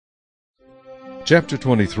Chapter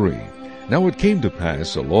 23. Now it came to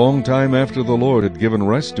pass, a long time after the Lord had given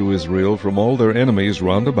rest to Israel from all their enemies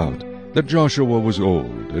round about, that Joshua was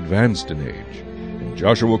old, advanced in age. And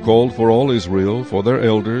Joshua called for all Israel, for their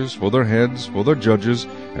elders, for their heads, for their judges,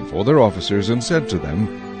 and for their officers, and said to them,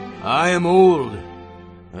 I am old,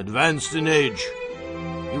 advanced in age.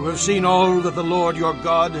 You have seen all that the Lord your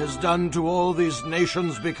God has done to all these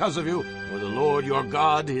nations because of you. For the Lord your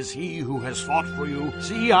God is he who has fought for you.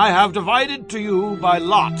 See, I have divided to you by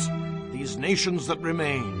lot these nations that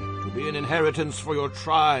remain, to be an inheritance for your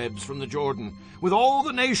tribes from the Jordan, with all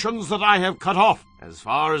the nations that I have cut off, as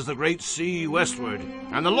far as the great sea westward.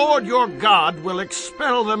 And the Lord your God will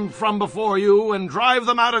expel them from before you, and drive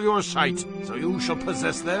them out of your sight, so you shall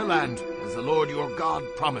possess their land, as the Lord your God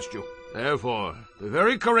promised you. Therefore, be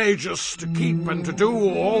very courageous to keep and to do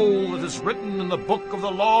all that is written in the book of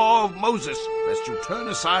the law of Moses, lest you turn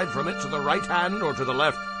aside from it to the right hand or to the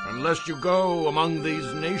left, and lest you go among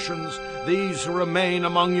these nations, these who remain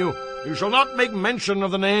among you. You shall not make mention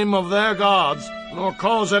of the name of their gods, nor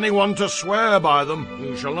cause anyone to swear by them.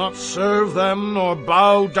 You shall not serve them, nor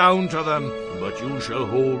bow down to them, but you shall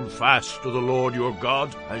hold fast to the Lord your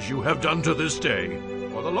God, as you have done to this day.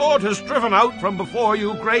 For the Lord has driven out from before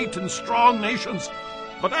you great and strong nations.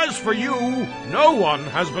 But as for you, no one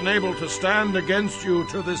has been able to stand against you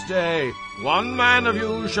to this day. 1 man of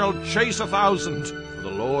you shall chase 1,000. For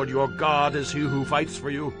the Lord your God is he who fights for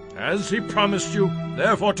you, as he promised you.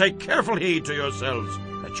 Therefore take careful heed to yourselves,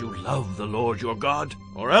 that you love the Lord your God.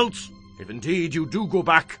 Or else, if indeed you do go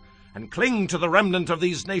back, and cling to the remnant of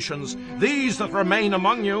these nations, these that remain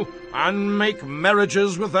among you, and make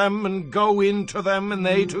marriages with them, and go into them, and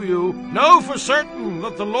they to you, know for certain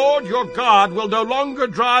that the Lord your God will no longer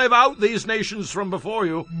drive out these nations from before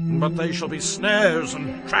you, but they shall be snares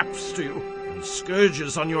and traps to you, and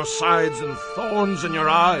scourges on your sides, and thorns in your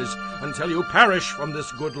eyes, until you perish from this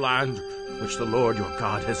good land which the Lord your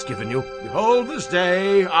God has given you. Behold, this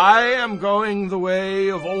day I am going the way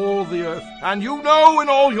of all the earth, and you know in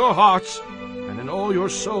all your hearts and in all your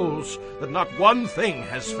souls that not one thing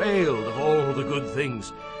has failed of all the good things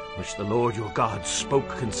which the Lord your God spoke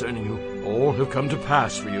concerning you. All have come to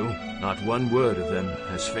pass for you. Not one word of them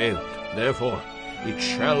has failed. Therefore it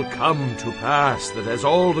shall come to pass that as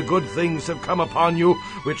all the good things have come upon you,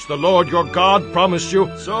 which the Lord your God promised you,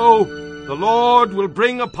 so the Lord will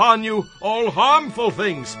bring upon you all harmful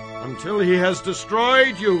things, until he has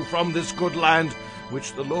destroyed you from this good land,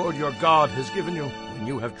 which the Lord your God has given you, when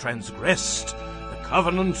you have transgressed the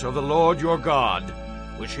covenant of the Lord your God,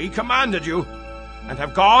 which he commanded you, and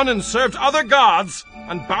have gone and served other gods,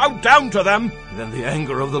 and bowed down to them. Then the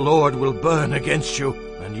anger of the Lord will burn against you,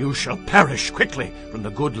 and you shall perish quickly from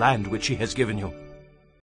the good land which he has given you.